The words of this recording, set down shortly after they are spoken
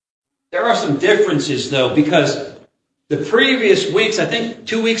There are some differences, though, because the previous weeks, I think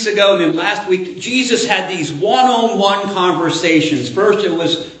 2 weeks ago and then last week, Jesus had these one-on-one conversations. First, it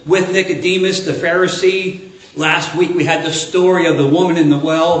was with Nicodemus, the Pharisee. Last week, we had the story of the woman in the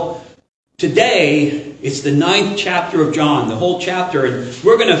well. Today, it's the 9th chapter of John, the whole chapter. And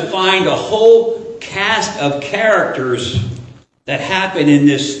we're going to find a whole cast of characters that happen in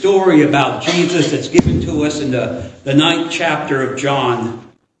this story about Jesus that's given to us in the 9th chapter of John.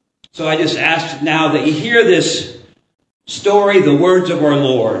 So I just ask now that you hear this story, the words of our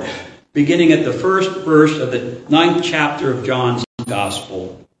Lord, beginning at the first verse of the 9th chapter of John's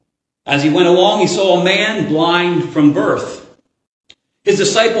Gospel. As he went along, he saw a man blind from birth. His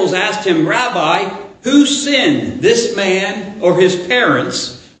disciples asked him, "Rabbi, who sinned, this man or his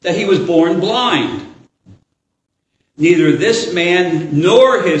parents, that he was born blind?" "Neither this man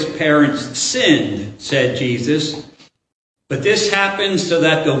nor his parents sinned," said Jesus, "but this happened so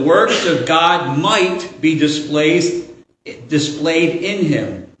that the works of God might be displayed in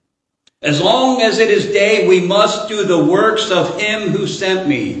him. As long as it is day, we must do the works of him who sent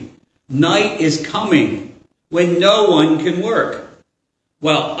me. Night is coming when no one can work.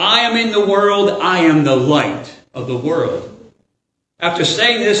 While I am in the world, I am the light of the world." After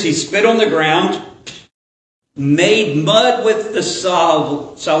saying this, he spit on the ground, made mud with the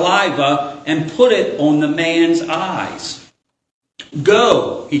saliva, and put it on the man's eyes.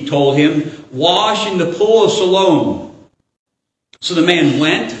 "Go," he told him, "wash in the pool of Siloam." So the man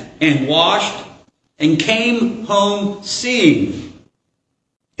went and washed and came home seeing.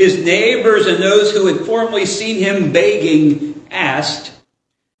 His neighbors and those who had formerly seen him begging asked,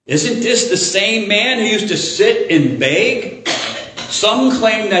 "Isn't this the same man who used to sit and beg?" Some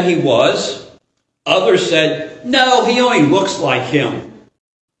claimed that he was. Others said, "No, he only looks like him."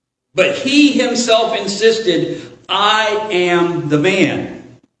 But he himself insisted, "I am the man."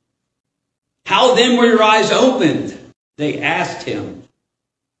 "How then were your eyes opened?" they asked him.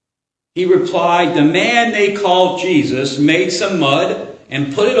 He replied, "The man they called Jesus made some mud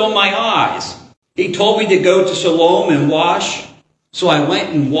and put it on my eyes. He told me to go to Siloam and wash. So I went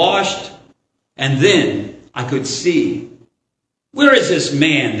and washed, and then I could see." "Where is this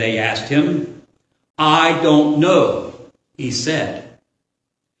man?" they asked him. "I don't know," he said.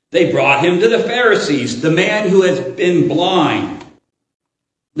 They brought him to the Pharisees, the man who had been blind.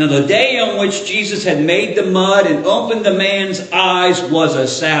 Now the day on which Jesus had made the mud and opened the man's eyes was a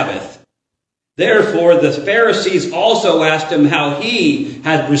Sabbath. Therefore the Pharisees also asked him how he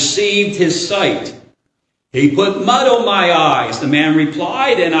had received his sight. "He put mud on my eyes," the man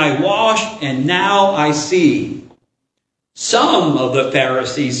replied, "and I washed, and now I see." Some of the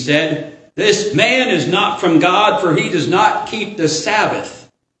Pharisees said, "This man is not from God, for he does not keep the Sabbath."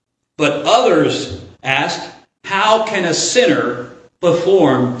 But others asked, "How can a sinner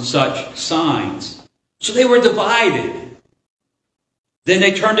perform such signs?" So they were divided. Then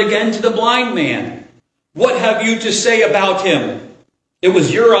they turned again to the blind man. "What have you to say about him? It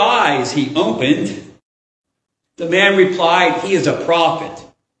was your eyes he opened." The man replied, "He is a prophet."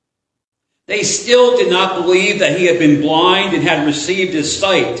 They still did not believe that he had been blind and had received his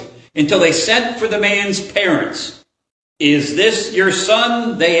sight until they sent for the man's parents. "Is this your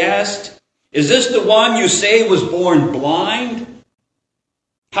son?" they asked. "Is this the one you say was born blind?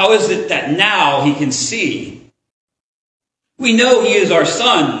 How is it that now he can see?" "We know he is our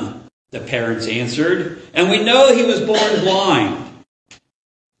son," the parents answered, "and we know he was born blind.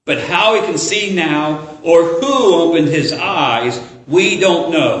 But how he can see now, or who opened his eyes, we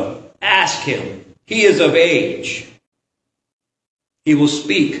don't know. Ask him. He is of age. He will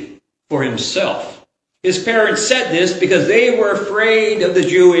speak for himself." His parents said this because they were afraid of the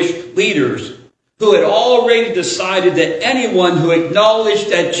Jewish leaders, who had already decided that anyone who acknowledged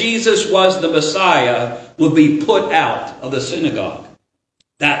that Jesus was the Messiah would be put out of the synagogue.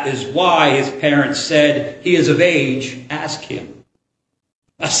 That is why his parents said, "He is of age, ask him."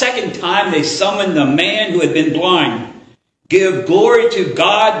 A second time they summoned the man who had been blind. "Give glory to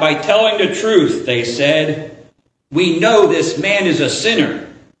God by telling the truth," they said. "We know this man is a sinner."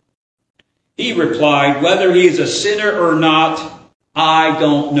 He replied, "Whether he is a sinner or not, I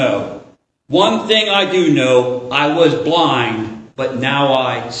don't know. One thing I do know, I was blind, but now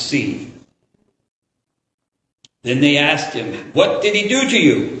I see." Then they asked him, "What did he do to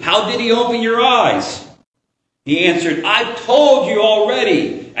you? How did he open your eyes?" He answered, "I've told you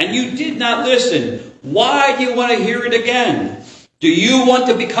already, and you did not listen. Why do you want to hear it again? Do you want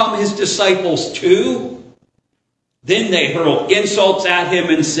to become his disciples too?" Then they hurled insults at him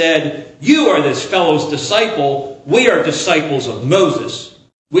and said, "You are this fellow's disciple. We are disciples of Moses.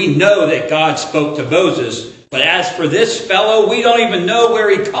 We know that God spoke to Moses But as for this fellow, we don't even know where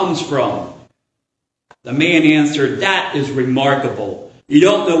he comes from." The man answered, "That is remarkable. You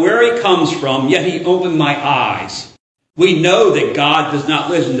don't know where he comes from, yet he opened my eyes. We know that God does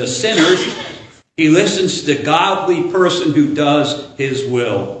not listen to sinners. He listens to the godly person who does his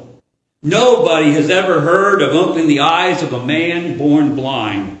will. Nobody has ever heard of opening the eyes of a man born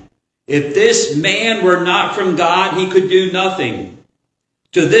blind. If this man were not from God, he could do nothing."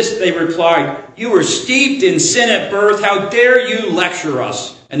 To this they replied, "You were steeped in sin at birth. How dare you lecture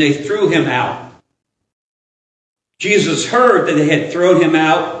us?" And they threw him out. Jesus heard that they had thrown him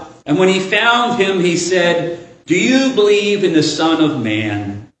out, and when he found him, he said, "Do you believe in the Son of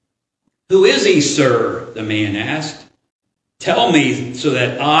Man?" "Who is he, sir?" the man asked. "Tell me so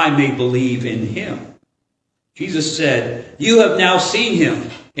that I may believe in him." Jesus said, "You have now seen him.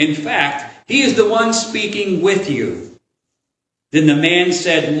 In fact, he is the one speaking with you." Then the man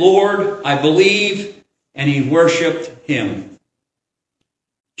said, "Lord, I believe," and he worshipped him.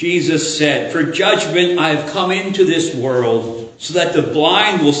 Jesus said, "For judgment I have come into this world, so that the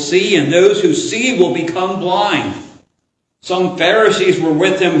blind will see, and those who see will become blind." Some Pharisees were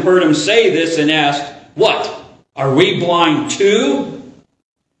with him, heard him say this, and asked, "What? Are we blind too?"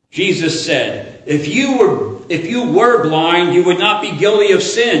 Jesus said, If you were blind, you would not be guilty of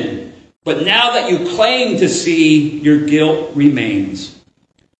sin. But now that you claim to see, your guilt remains."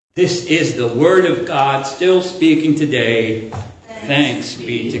 This is the word of God, still speaking today. Thanks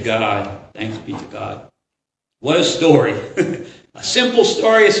be to God. Thanks be to God. What a story. A simple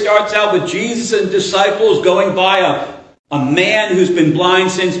story. It starts out with Jesus and disciples going by a man who's been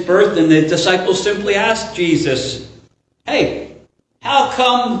blind since birth, and the disciples simply ask Jesus, "Hey, how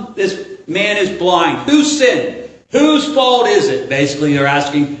come this man is blind? Who sinned? Whose fault is it?" Basically, they're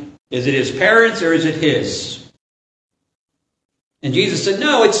asking, is it his parents or is it his? And Jesus said,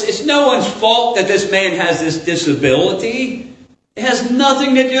 no, it's no one's fault that this man has this disability. It has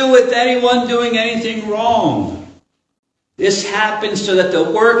nothing to do with anyone doing anything wrong. This happens so that the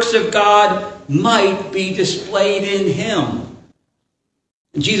works of God might be displayed in him.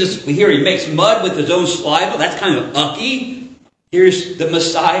 And Jesus, we hear he makes mud with his own saliva. That's kind of ucky. Here's the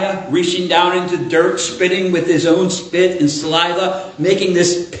Messiah reaching down into dirt, spitting with his own spit and saliva, making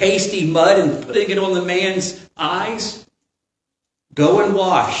this pasty mud and putting it on the man's eyes. Go and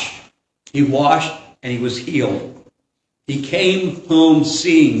wash. He washed and he was healed. He came home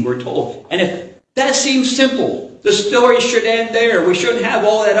seeing, we're told. And if that seems simple, the story should end there. We shouldn't have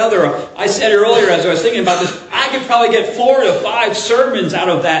all that other. I said earlier as I was thinking about this, I could probably get 4 to 5 sermons out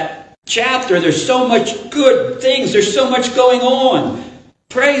of that chapter. There's so much good things. There's so much going on.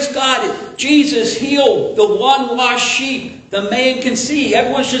 Praise God. Jesus healed the one lost sheep. The man can see.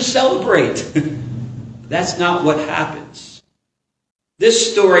 Everyone should celebrate. That's not what happens.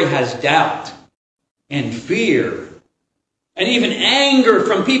 This story has doubt and fear and even anger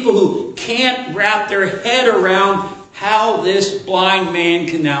from people who can't wrap their head around how this blind man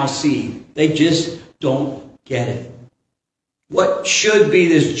can now see. They just don't get it. What should be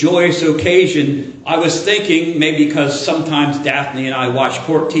this joyous occasion? I was thinking, maybe because sometimes Daphne and I watch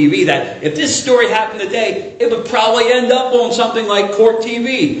Court TV, that if this story happened today, it would probably end up on something like Court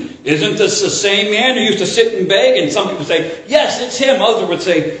TV. Isn't this the same man who used to sit and beg? And some people say, yes, it's him. Others would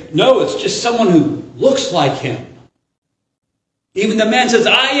say, no, it's just someone who looks like him. Even the man says,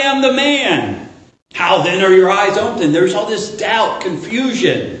 I am the man. How then are your eyes open? There's all this doubt,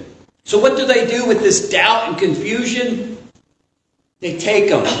 confusion. So what do they do with this doubt and confusion? They take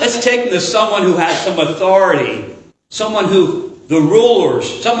them. Let's take them to someone who has some authority. Someone who, the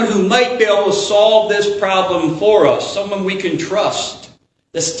rulers, someone who might be able to solve this problem for us. Someone we can trust.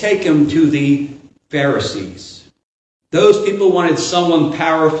 Let's take them to the Pharisees. Those people wanted someone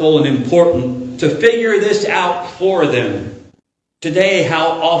powerful and important to figure this out for them. Today,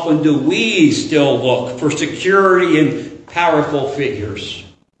 how often do we still look for security and powerful figures?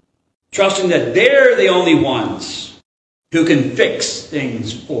 Trusting that they're the only ones who can fix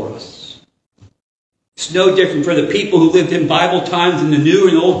things for us. It's no different for the people who lived in Bible times in the New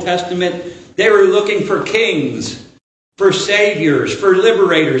and Old Testament. They were looking for kings, for saviors, for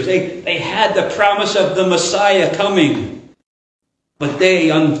liberators. They had the promise of the Messiah coming. But they,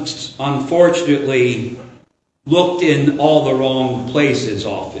 unfortunately, looked in all the wrong places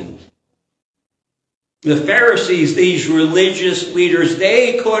often. The Pharisees, these religious leaders,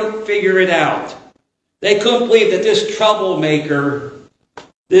 they couldn't figure it out. They couldn't believe that this troublemaker,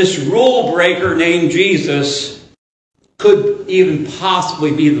 this rule breaker named Jesus, could even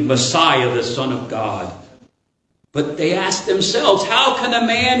possibly be the Messiah, the Son of God. But they asked themselves, how can a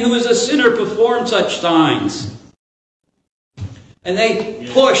man who is a sinner perform such signs? And they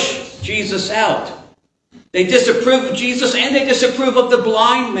push Jesus out. They disapprove of Jesus and they disapprove of the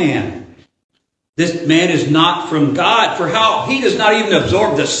blind man. This man is not from God, for how he does not even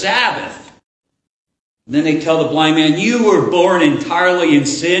observe the Sabbath. And then they tell the blind man, you were born entirely in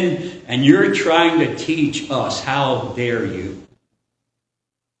sin, and you're trying to teach us. How dare you?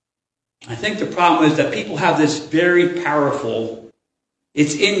 I think the problem is that people have this very powerful,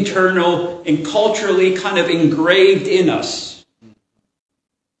 it's internal and culturally kind of engraved in us.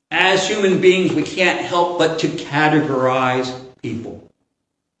 As human beings, we can't help but to categorize people.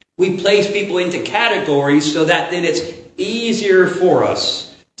 We place people into categories so that then it's easier for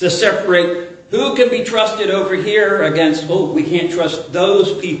us to separate who can be trusted over here against, we can't trust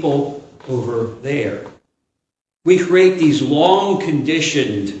those people over there. We create these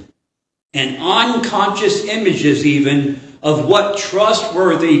long-conditioned and unconscious images even of what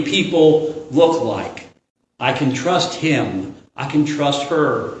trustworthy people look like. I can trust him. I can trust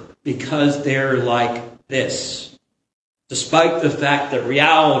her because they're like this. Despite the fact that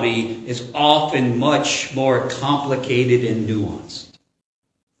reality is often much more complicated and nuanced.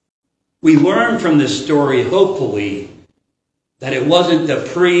 We learn from this story, hopefully, that it wasn't the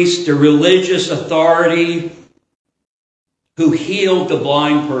priest, the religious authority who healed the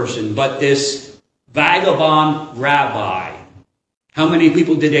blind person, but this vagabond rabbi. How many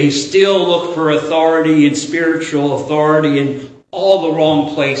people today still look for authority and spiritual authority in all the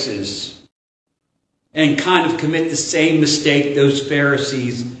wrong places and kind of commit the same mistake those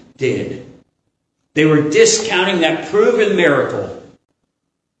Pharisees did? They were discounting that proven miracle.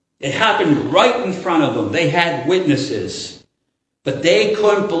 It happened right in front of them. They had witnesses. But they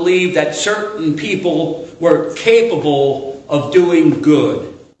couldn't believe that certain people were capable of doing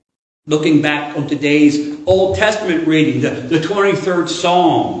good. Looking back on today's Old Testament reading, the 23rd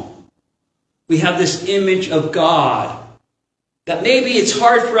Psalm, we have this image of God that maybe it's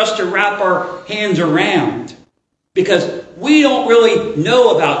hard for us to wrap our hands around because we don't really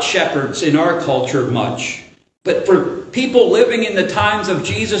know about shepherds in our culture much. But for people living in the times of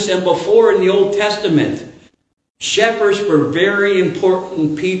Jesus and before in the Old Testament, shepherds were very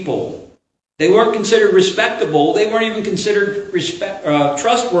important people. They weren't considered respectable. They weren't even considered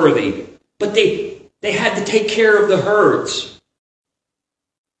trustworthy. But they had to take care of the herds.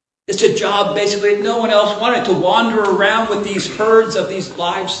 It's a job basically that no one else wanted, to wander around with these herds of these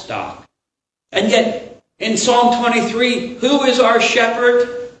livestock. And yet, in Psalm 23, who is our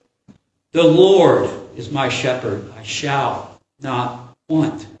shepherd? The Lord is my shepherd. I shall not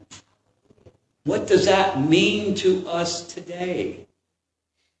want. What does that mean to us today?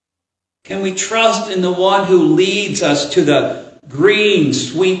 Can we trust in the one who leads us to the green,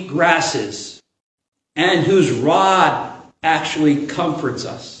 sweet grasses and whose rod actually comforts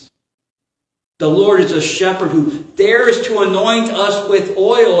us? The Lord is a shepherd who dares to anoint us with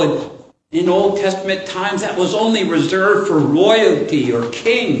oil. And in Old Testament times, that was only reserved for royalty or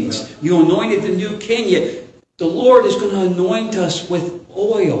kings. You anointed the new king, yet the Lord is going to anoint us with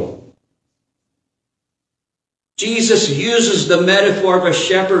oil. Jesus uses the metaphor of a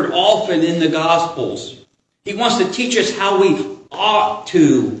shepherd often in the Gospels. He wants to teach us how we ought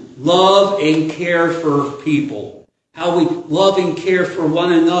to love and care for people, how we love and care for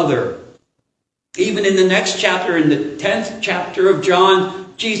one another. Even in the next chapter, in the 10th chapter of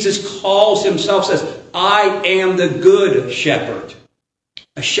John, Jesus calls himself, says, I am the good shepherd.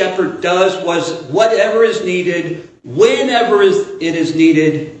 A shepherd does whatever is needed, whenever it is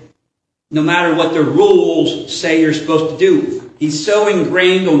needed, no matter what the rules say you're supposed to do. He's so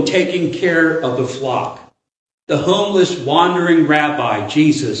ingrained on taking care of the flock. The homeless, wandering rabbi,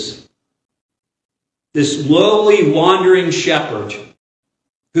 Jesus, this lowly, wandering shepherd,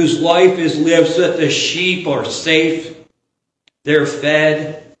 whose life is lived so that the sheep are safe, they're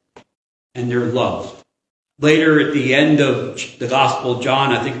fed, and they're loved. Later at the end of the Gospel of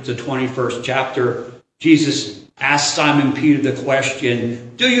John, I think it's the 21st chapter, Jesus asked Simon Peter the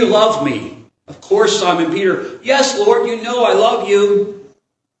question, do you love me? Of course, Simon Peter, yes, Lord, you know I love you.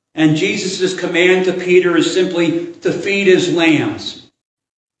 And Jesus' command to Peter is simply to feed his lambs,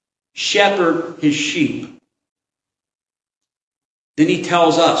 shepherd his sheep. Then he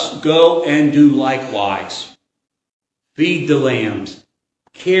tells us, go and do likewise. Feed the lambs.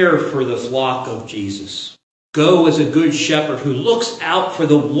 Care for the flock of Jesus. Go as a good shepherd who looks out for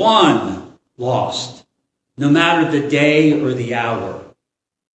the one lost, no matter the day or the hour.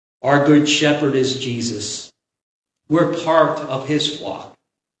 Our good shepherd is Jesus. We're part of his flock.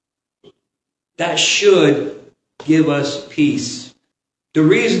 That should give us peace. The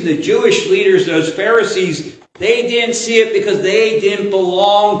reason the Jewish leaders, those Pharisees, they didn't see it because they didn't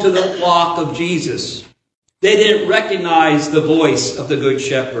belong to the flock of Jesus. They didn't recognize the voice of the Good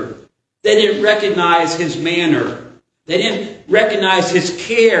Shepherd. They didn't recognize his manner. They didn't recognize his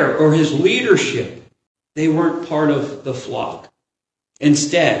care or his leadership. They weren't part of the flock.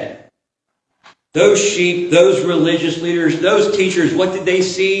 Instead, those sheep, those religious leaders, those teachers, what did they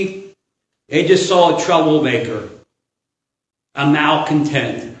see? They just saw a troublemaker, a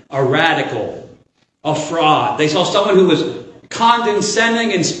malcontent, a radical, a fraud. They saw someone who was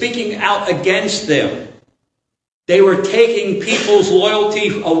condescending and speaking out against them. They were taking people's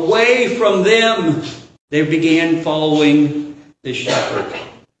loyalty away from them. They began following the shepherd.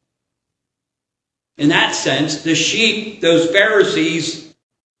 In that sense, the sheep, those Pharisees,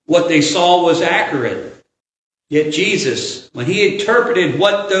 what they saw was accurate. Yet Jesus, when he interpreted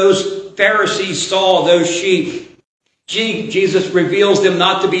what those Pharisees saw, those sheep, Jesus reveals them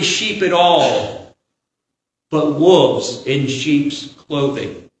not to be sheep at all, but wolves in sheep's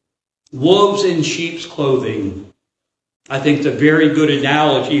clothing. Wolves in sheep's clothing. I think it's a very good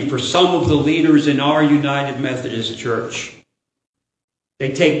analogy for some of the leaders in our United Methodist Church.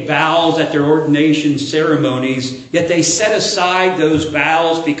 They take vows at their ordination ceremonies, yet they set aside those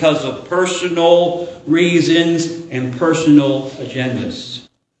vows because of personal reasons and personal agendas.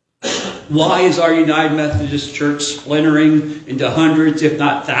 Why is our United Methodist Church splintering into hundreds, if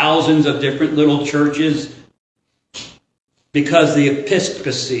not thousands, of different little churches? Because the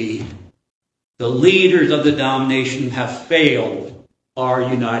episcopacy, the leaders of the denomination, have failed our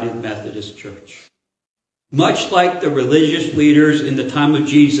United Methodist Church. Much like the religious leaders in the time of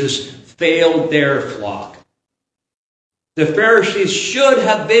Jesus failed their flock. The Pharisees should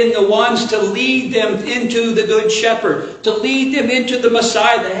have been the ones to lead them into the Good Shepherd, to lead them into the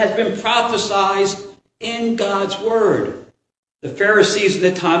Messiah that has been prophesied in God's Word. The Pharisees in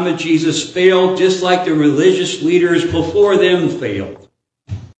the time of Jesus failed just like the religious leaders before them failed.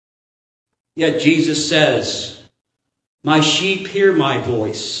 Yet Jesus says, "My sheep hear my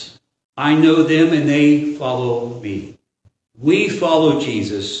voice. I know them and they follow me." We follow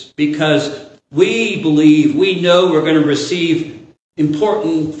Jesus because we believe, we know we're going to receive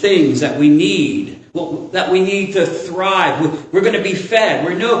important things that we need, that we need to thrive. We're going to be fed.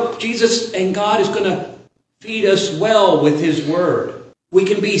 We know Jesus and God is going to feed us well with his word. We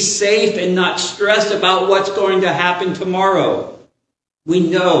can be safe and not stressed about what's going to happen tomorrow. We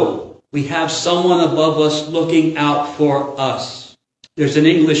know we have someone above us looking out for us. There's an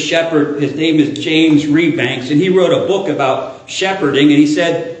English shepherd, his name is James Rebanks, and he wrote a book about shepherding, and he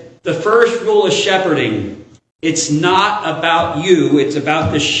said, the first rule of shepherding, it's not about you, it's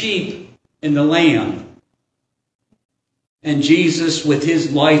about the sheep and the lamb. And Jesus, with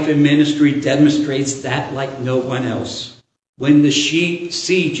his life and ministry, demonstrates that like no one else. When the sheep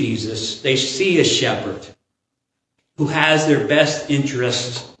see Jesus, they see a shepherd who has their best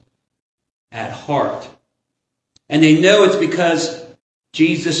interests at heart. And they know it's because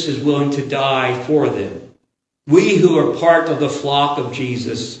Jesus is willing to die for them. We who are part of the flock of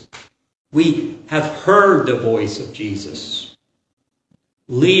Jesus, we have heard the voice of Jesus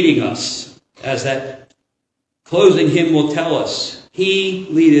leading us, as that closing hymn will tell us, he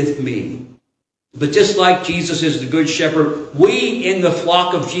leadeth me. But just like Jesus is the good shepherd, we in the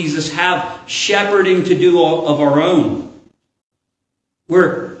flock of Jesus have shepherding to do of our own.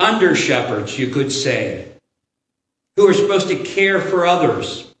 We're under shepherds, you could say, who are supposed to care for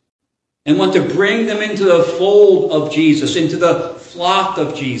others and want to bring them into the fold of Jesus, into the flock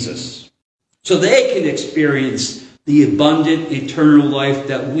of Jesus, so they can experience the abundant eternal life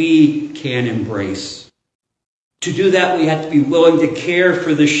that we can embrace. To do that, we have to be willing to care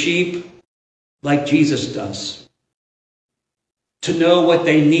for the sheep like Jesus does, to know what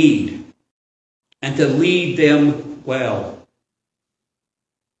they need and to lead them well.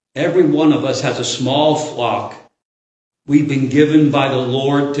 Every one of us has a small flock we've been given by the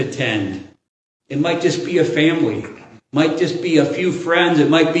Lord to tend. It might just be a family. It might just be a few friends. It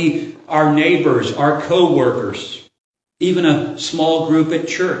might be our neighbors, our co-workers, even a small group at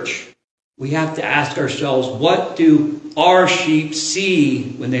church. We have to ask ourselves, what do our sheep see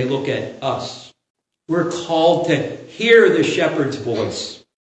when they look at us? We're called to hear the shepherd's voice.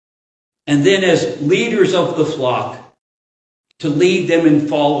 And then as leaders of the flock, to lead them in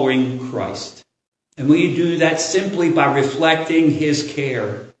following Christ. And we do that simply by reflecting his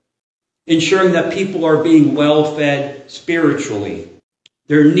care, ensuring that people are being well fed spiritually,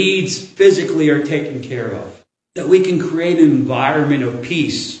 their needs physically are taken care of, that we can create an environment of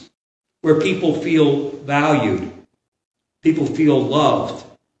peace where people feel valued, people feel loved,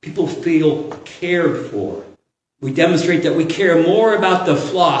 people feel cared for. We demonstrate that we care more about the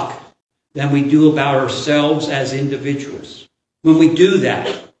flock than we do about ourselves as individuals. When we do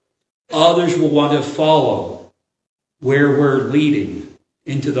that, others will want to follow where we're leading.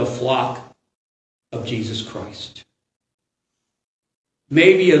 into the flock of Jesus Christ.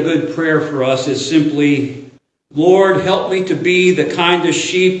 Maybe a good prayer for us is simply, Lord, help me to be the kind of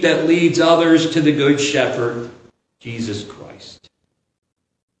sheep that leads others to the good shepherd, Jesus Christ.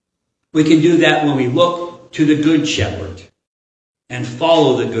 We can do that when we look to the good shepherd and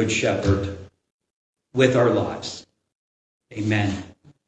follow the good shepherd with our lives. Amen.